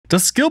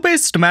Does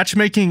skill-based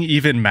matchmaking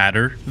even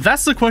matter?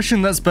 That's the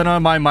question that's been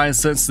on my mind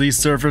since these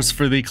servers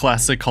for the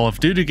classic Call of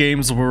Duty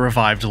games were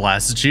revived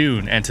last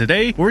June, and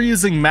today we're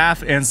using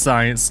math and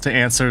science to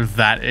answer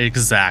that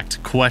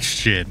exact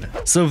question.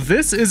 So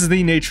this is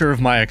the nature of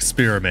my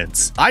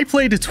experiments. I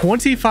played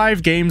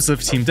 25 games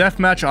of Team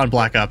Deathmatch on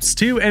Black Ops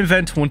 2 and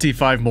then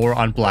 25 more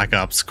on Black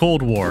Ops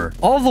Cold War.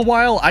 All the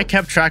while, I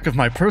kept track of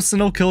my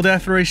personal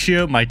kill-death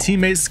ratio, my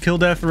teammates'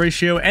 kill-death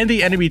ratio, and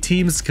the enemy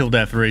team's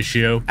kill-death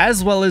ratio,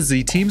 as well as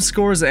the team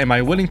scores and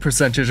my winning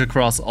percentage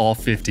across all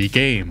 50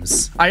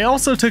 games. I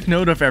also took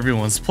note of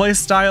everyone's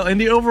playstyle and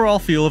the overall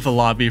feel of the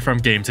lobby from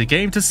game to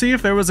game to see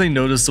if there was a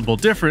noticeable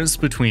difference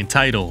between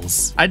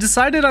titles. I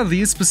decided on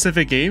these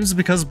specific games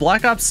because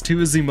Black Ops 2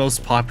 is the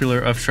most popular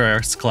of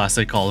Treyarch's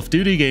classic Call of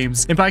Duty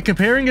games, and by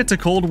comparing it to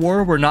Cold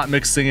War, we're not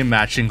mixing and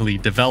matching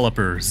lead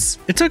developers.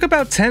 It took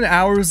about 10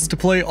 hours to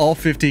play all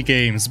 50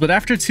 games, but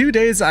after 2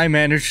 days I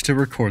managed to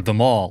record them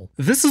all.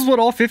 This is what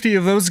all 50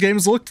 of those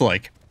games looked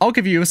like. I'll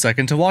give you a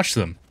second to watch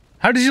them.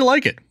 How did you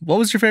like it? What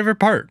was your favorite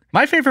part?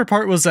 My favorite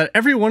part was that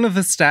every one of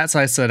the stats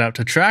I set out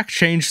to track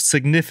changed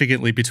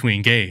significantly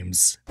between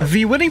games.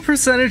 The winning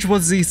percentage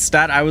was the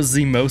stat I was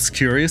the most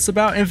curious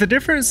about, and the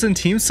difference in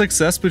team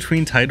success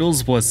between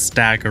titles was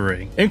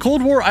staggering. In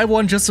Cold War, I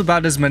won just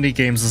about as many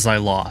games as I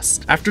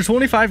lost. After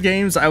 25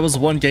 games, I was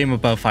 1 game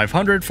above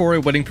 500 for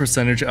a winning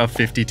percentage of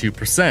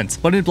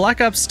 52%, but in Black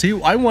Ops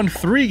 2, I won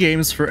 3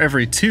 games for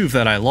every 2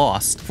 that I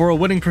lost, for a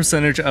winning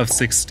percentage of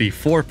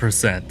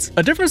 64%.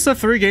 A difference of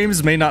 3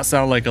 games may not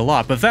sound like a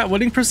lot, but that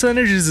winning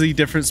percentage is the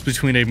difference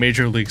between a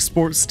major league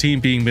sports team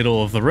being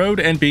middle of the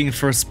road and being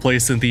first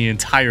place in the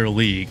entire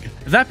league.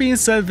 That being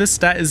said, this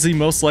stat is the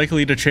most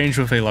likely to change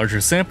with a larger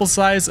sample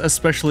size,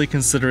 especially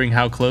considering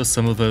how close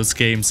some of those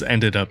games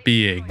ended up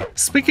being.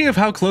 Speaking of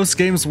how close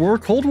games were,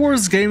 Cold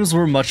War's games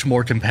were much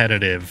more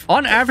competitive.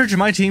 On average,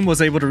 my team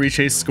was able to reach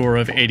a score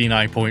of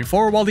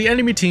 89.4, while the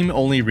enemy team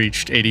only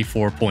reached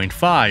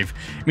 84.5,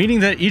 meaning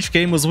that each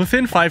game was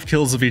within 5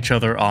 kills of each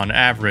other on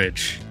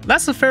average.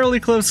 That's a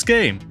fairly close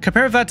game.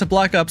 Compare that to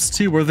Black Ops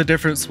 2 where the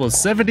difference was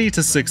 70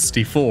 to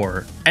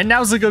 64. And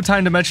now's a good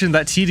time to mention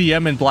that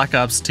TDM in Black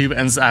Ops 2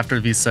 ends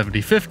after the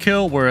 75th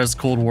kill, whereas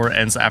Cold War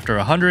ends after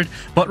 100,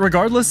 but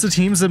regardless, the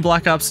teams in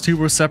Black Ops 2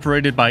 were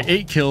separated by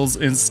 8 kills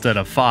instead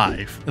of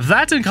 5.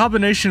 That in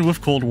combination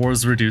with Cold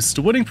War's reduced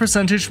winning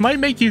percentage might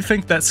make you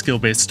think that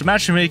skill-based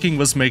matchmaking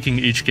was making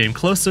each game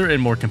closer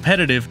and more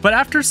competitive, but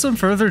after some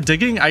further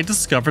digging, I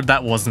discovered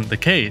that wasn't the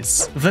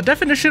case. The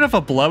definition of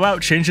a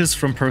blowout changes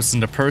from person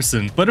to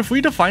person, but if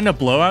we define a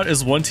blowout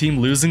as one team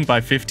losing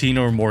by 15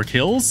 or more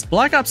kills,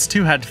 Black Ops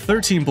 2 had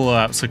 13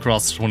 blowouts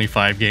across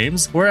 25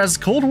 games, whereas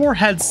Cold War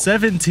had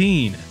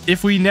 17.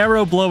 If we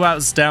narrow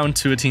blowouts down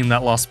to a team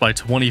that lost by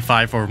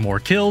 25 or more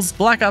kills,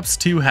 Black Ops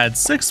 2 had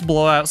 6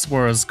 blowouts,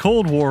 whereas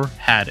Cold War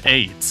had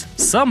 8.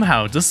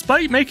 Somehow,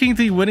 despite making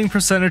the winning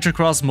percentage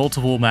across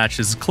multiple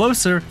matches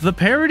closer, the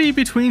parity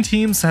between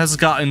teams has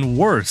gotten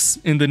worse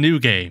in the new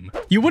game.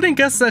 You wouldn't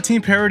guess that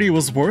team parity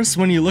was worse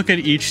when you look at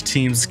each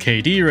team's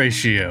KD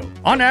ratio.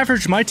 On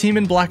average, my team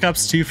in Black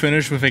Ops 2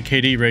 finished with a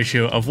KD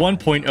ratio of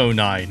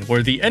 1.09,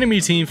 where the enemy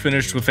team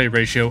finished with a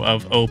ratio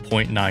of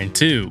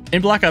 0.92.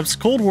 In Black Ops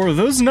Cold War,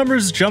 those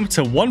numbers jumped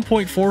to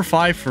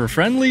 1.45 for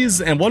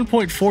friendlies and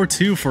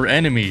 1.42 for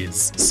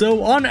enemies.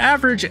 So on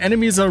average,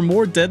 enemies are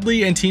more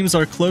deadly and teams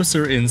are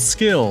closer in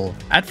skill.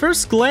 At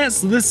first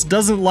glance, this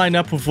doesn't line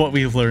up with what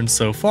we've learned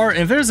so far,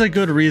 and there's a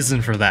good reason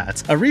for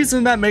that. A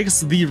reason that makes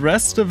the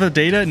rest of the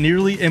data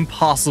nearly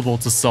impossible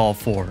to solve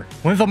for.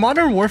 When the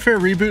Modern Warfare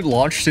reboot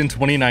launched in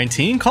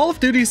 2019, Call of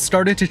Duty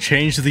started to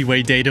change the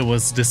way data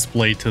was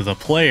displayed to the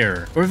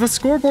player. Where the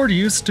scoreboard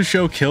used to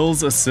show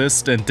kills,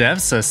 assists, and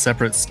deaths as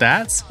separate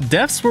stats,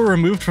 deaths were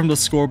removed from the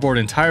scoreboard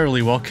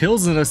entirely, while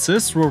kills and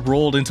assists were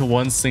rolled into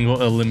one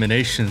single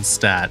elimination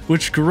stat,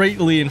 which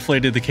greatly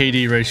inflated the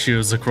KD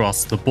ratios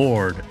across the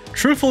board.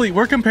 Truthfully,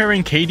 we're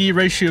comparing KD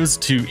ratios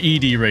to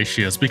ED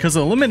ratios because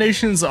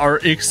eliminations are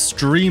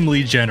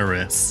extremely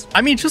generous.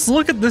 I mean, just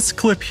look at this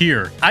clip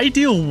here. I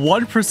deal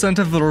 1%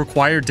 of the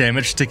required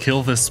damage to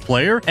kill this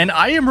player, and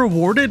I am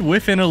rewarded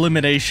with an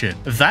elimination.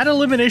 That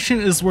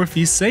elimination is worth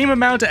the same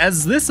amount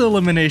as this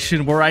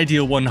elimination where I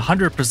deal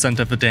 100%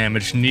 of the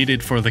damage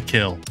needed for the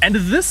kill. And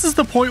this is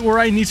the point where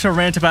I need to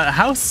rant about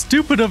how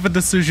stupid of a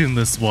decision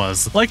this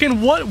was. Like,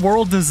 in what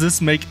world does this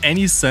make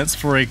any sense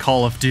for a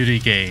Call of Duty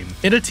game?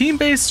 In a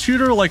team-based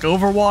shooter like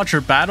Overwatch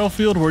or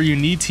Battlefield where you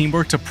need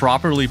teamwork to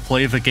properly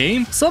play the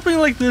game, something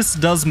like this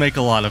does make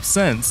a lot of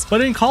sense.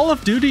 But in Call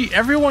of Duty,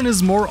 everyone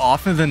is more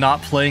often than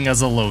not playing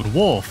as a lone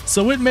wolf,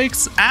 so it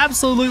makes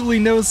absolutely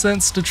no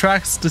sense to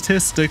track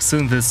statistics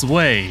in this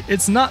way.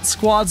 It's not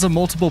squads of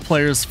multiple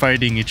players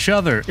fighting each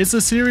other, it's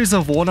a series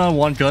of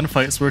one-on-one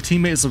gunfights where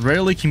teammates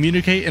rarely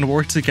communicate and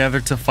work together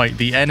to fight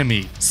the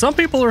enemy. Some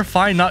people are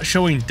fine not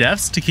showing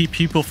deaths to keep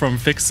people from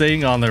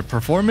fixating on their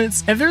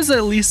performance, and there's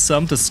at least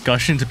some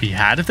discussion to be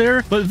had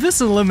there, but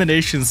this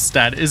elimination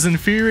stat is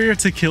inferior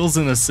to kills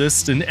and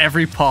assists in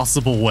every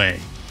possible way.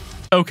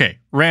 Okay,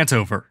 Rant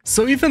over.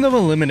 So even though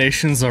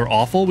eliminations are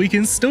awful, we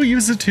can still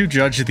use it to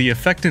judge the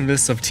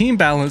effectiveness of team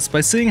balance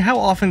by seeing how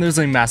often there's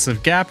a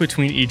massive gap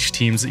between each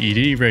team's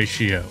ED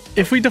ratio.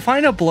 If we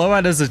define a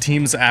blowout as a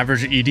team's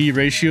average ED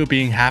ratio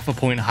being half a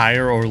point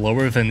higher or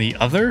lower than the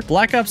other,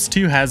 Black Ops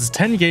 2 has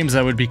 10 games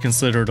that would be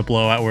considered a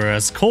blowout,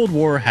 whereas Cold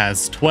War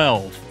has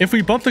 12. If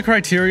we bump the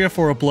criteria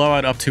for a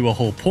blowout up to a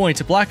whole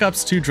point, Black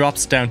Ops 2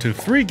 drops down to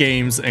 3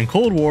 games and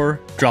Cold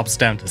War drops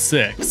down to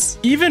 6.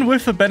 Even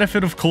with the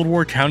benefit of Cold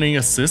War counting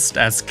assists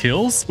as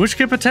kills, which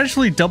could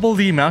potentially double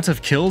the amount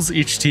of kills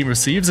each team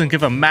receives and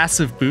give a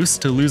massive boost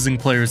to losing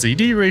players'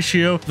 ED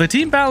ratio, the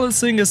team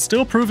balancing is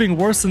still proving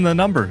worse in the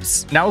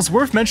numbers. Now it's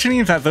worth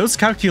mentioning that those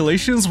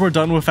calculations were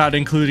done without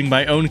including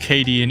my own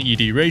KD and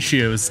ED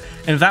ratios,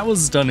 and that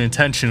was done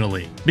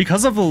intentionally.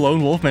 Because of the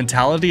lone wolf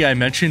mentality I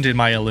mentioned in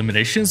my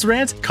eliminations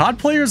rant, COD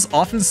players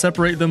often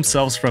separate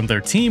themselves from their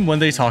team when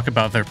they talk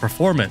about their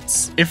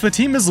performance. If the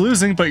team is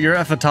losing but you're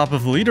at the top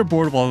of the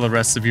leaderboard while the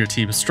rest of your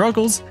team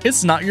struggles,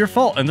 it's not your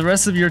fault and the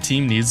rest of your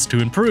team needs to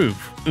improve.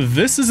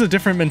 This is a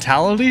different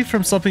mentality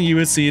from something you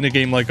would see in a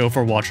game like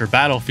Overwatch or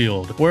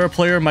Battlefield, where a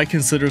player might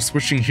consider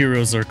switching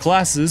heroes or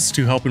classes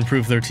to help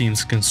improve their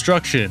team's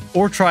construction,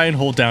 or try and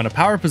hold down a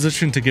power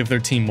position to give their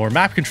team more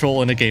map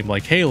control in a game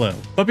like Halo.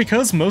 But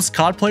because most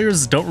COD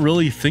players don't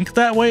really think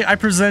that way, I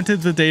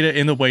presented the data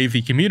in the way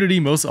the community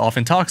most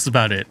often talks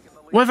about it.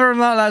 Whether or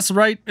not that's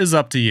right is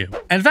up to you.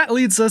 And that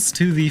leads us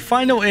to the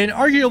final and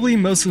arguably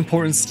most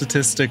important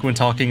statistic when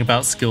talking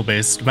about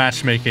skill-based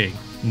matchmaking: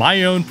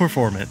 my own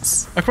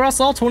performance.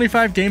 Across all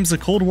 25 games of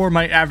Cold War,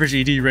 my average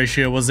ED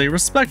ratio was a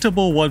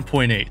respectable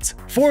 1.8.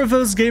 4 of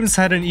those games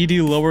had an ED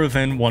lower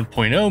than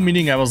 1.0,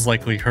 meaning I was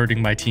likely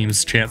hurting my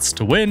team's chance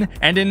to win,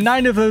 and in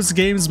 9 of those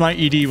games my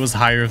ED was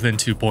higher than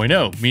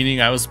 2.0, meaning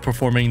I was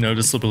performing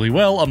noticeably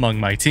well among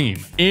my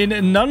team.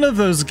 In none of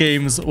those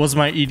games was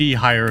my ED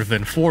higher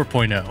than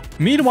 4.0.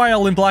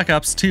 Meanwhile, in Black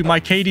Ops 2, my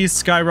KD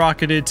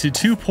skyrocketed to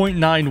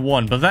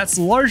 2.91, but that's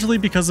largely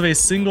because of a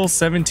single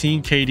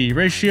 17 KD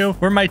ratio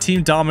where my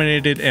team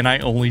dominated and I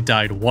only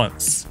died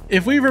once.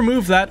 If we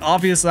remove that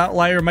obvious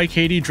outlier, my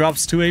KD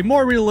drops to a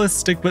more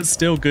realistic but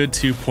still good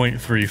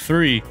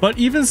 2.33, but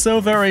even so,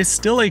 there are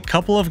still a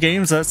couple of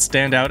games that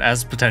stand out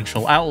as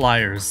potential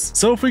outliers.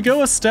 So if we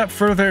go a step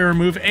further and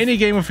remove any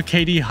game with a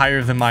KD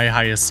higher than my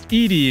highest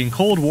ED in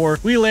Cold War,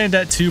 we land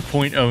at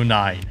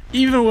 2.09.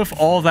 Even with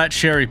all that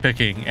cherry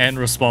picking and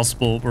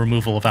responsible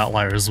removal of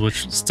outliers,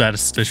 which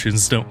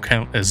statisticians don't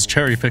count as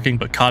cherry picking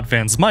but COD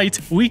fans might,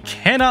 we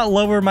cannot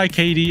lower my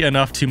KD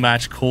enough to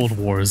match Cold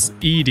War's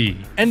ED.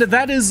 And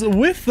that is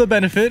with the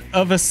benefit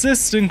of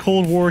assists in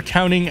Cold War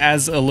counting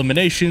as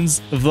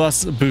eliminations,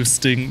 thus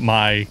boosting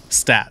my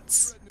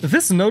stats.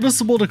 This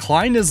noticeable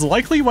decline is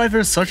likely why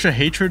there's such a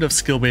hatred of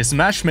skill-based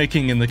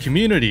matchmaking in the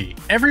community.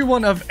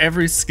 Everyone of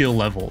every skill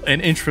level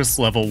and interest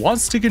level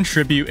wants to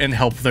contribute and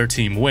help their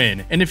team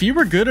win, and if you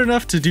were good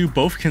enough to do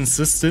both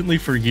consistently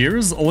for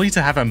years only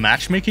to have a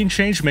matchmaking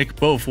change make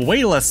both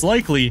way less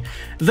likely,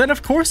 then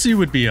of course you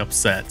would be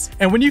upset.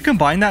 And when you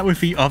combine that with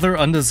the other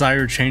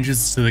undesired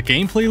changes to the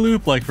gameplay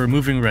loop, like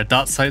removing red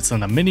dot sights on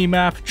the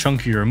minimap,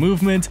 chunkier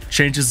movement,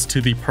 changes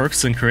to the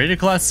perks and creator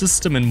class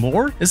system, and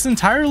more, it's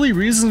entirely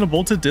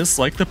reasonable to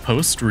dislike the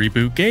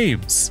post-reboot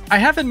games. I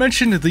haven't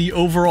mentioned the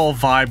overall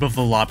vibe of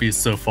the lobbies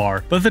so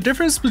far, but the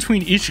difference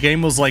between each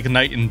game was like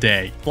night and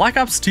day. Black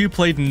Ops 2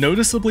 played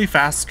noticeably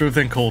faster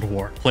than Cold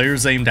War.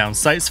 Players aimed down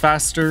sights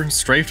faster,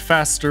 strafed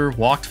faster,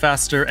 walked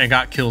faster, and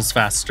got kills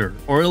faster,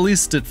 or at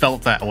least it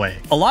felt that way.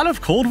 A lot of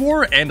Cold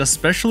War, and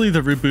especially the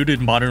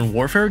rebooted Modern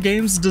Warfare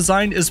games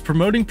design, is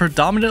promoting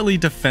predominantly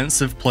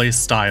defensive play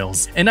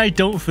styles, and I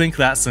don't think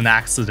that's an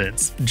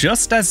accident.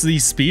 Just as the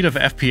speed of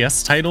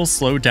FPS titles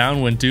slowed down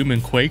when Doom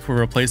and Quake were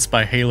replaced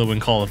by Halo and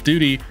Call of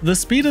Duty, the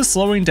speed is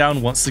slowing down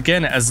once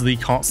again as the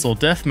console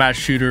deathmatch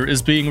shooter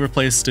is being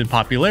replaced in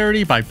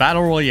popularity by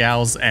battle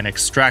royales and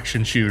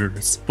extraction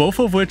shooters, both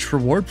of which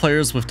reward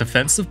players with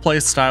defensive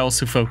playstyles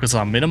who focus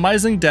on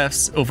minimizing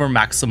deaths over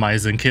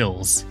maximizing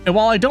kills. And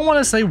while I don't want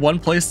to say one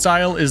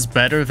playstyle is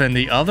better than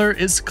the other,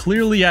 it's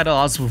clearly at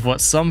odds with what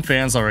some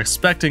fans are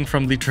expecting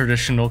from the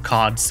traditional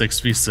COD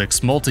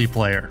 6v6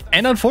 multiplayer.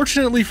 And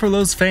unfortunately for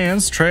those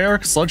fans,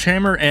 Treyarch,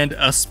 Sledgehammer, and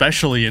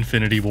especially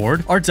Infinity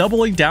Ward are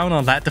doubling down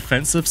on that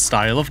defensive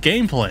style of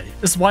gameplay.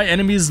 It's why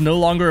enemies no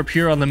longer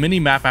appear on the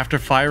minimap after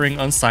firing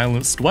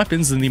unsilenced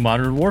weapons in the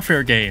Modern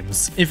Warfare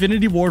games.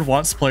 Infinity Ward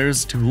wants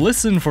players to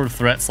listen for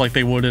threats like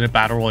they would in a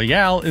battle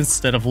royale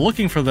instead of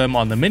looking for them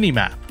on the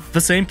minimap. The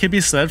same can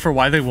be said for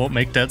why they won't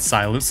make Dead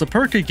Silence a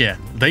perk again.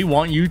 They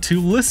want you to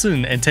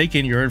listen and take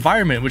in your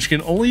environment, which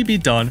can only be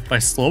done by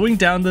slowing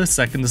down the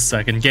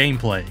second-to-second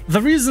gameplay.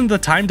 The reason the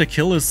time to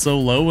kill is so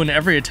low and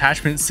every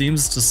attachment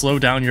seems to slow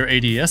down your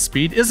ADS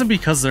speed isn't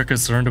because they're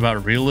concerned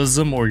about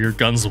realism or your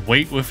gun's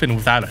weight with and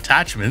without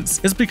attachments.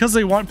 It's because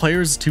they want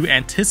players to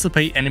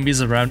anticipate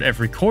enemies around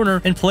every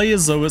corner and play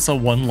as though it's a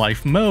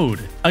one-life mode.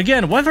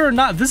 Again, whether or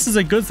not this is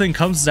a good thing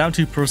comes down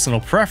to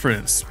personal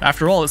preference.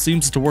 After all, it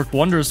seems to work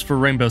wonders for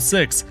Rainbow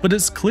Six, but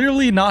it's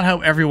clearly not how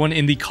everyone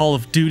in the Call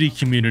of Duty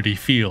community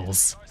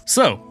feels.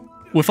 So,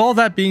 with all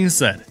that being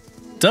said,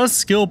 Does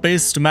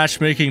skill-based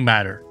matchmaking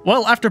matter?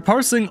 Well, after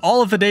parsing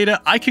all of the data,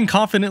 I can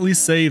confidently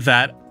say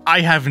that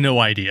I have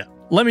no idea.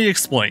 Let me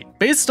explain.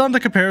 Based on the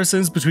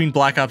comparisons between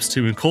Black Ops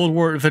 2 and Cold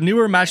War, the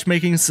newer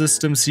matchmaking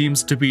system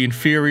seems to be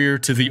inferior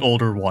to the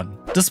older one.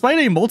 Despite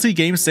a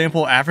multi-game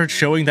sample average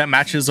showing that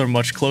matches are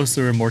much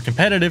closer and more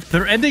competitive,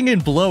 they're ending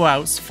in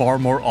blowouts far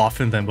more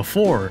often than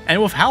before.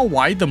 And with how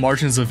wide the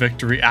margins of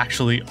victory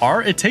actually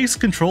are, it takes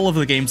control of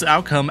the game's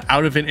outcome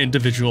out of an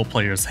individual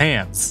player's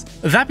hands.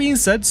 That being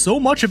said, so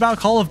much about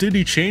Call of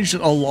Duty changed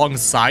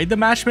alongside the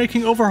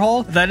matchmaking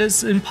overhaul that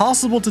it's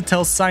impossible to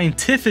tell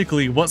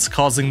scientifically what's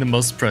causing the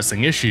most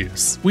pressing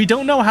issues. We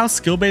don't know how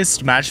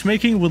skill-based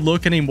matchmaking would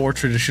look in a more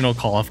traditional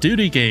Call of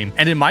Duty game,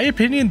 and in my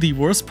opinion, the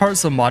worst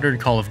parts of modern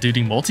Call of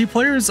Duty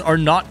multiplayers are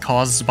not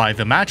caused by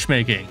the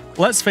matchmaking.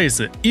 Let's face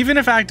it, even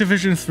if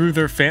Activision threw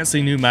their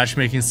fancy new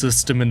matchmaking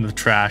system in the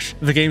trash,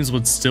 the games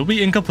would still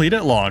be incomplete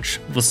at launch,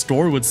 the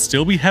story would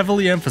still be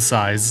heavily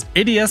emphasized,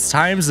 ADS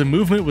times and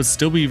movement would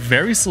still be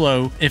very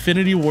slow,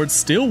 Infinity Ward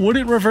still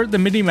wouldn't revert the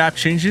mini-map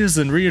changes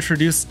and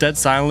reintroduce Dead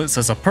Silence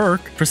as a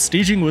perk,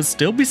 Prestiging would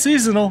still be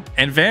seasonal,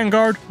 and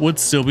Vanguard would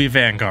still be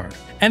Vanguard.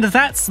 And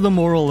that's the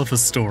moral of the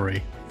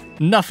story.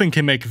 Nothing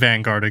can make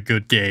Vanguard a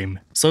good game.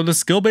 So does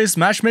skill-based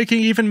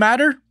matchmaking even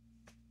matter?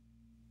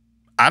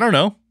 I don't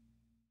know.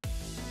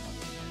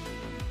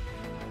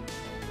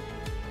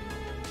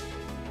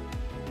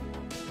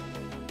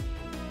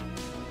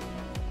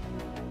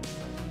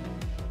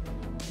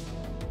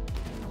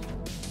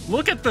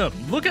 Look at them!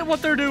 Look at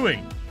what they're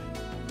doing!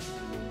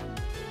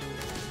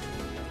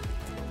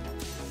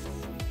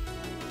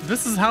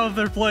 This is how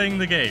they're playing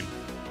the game.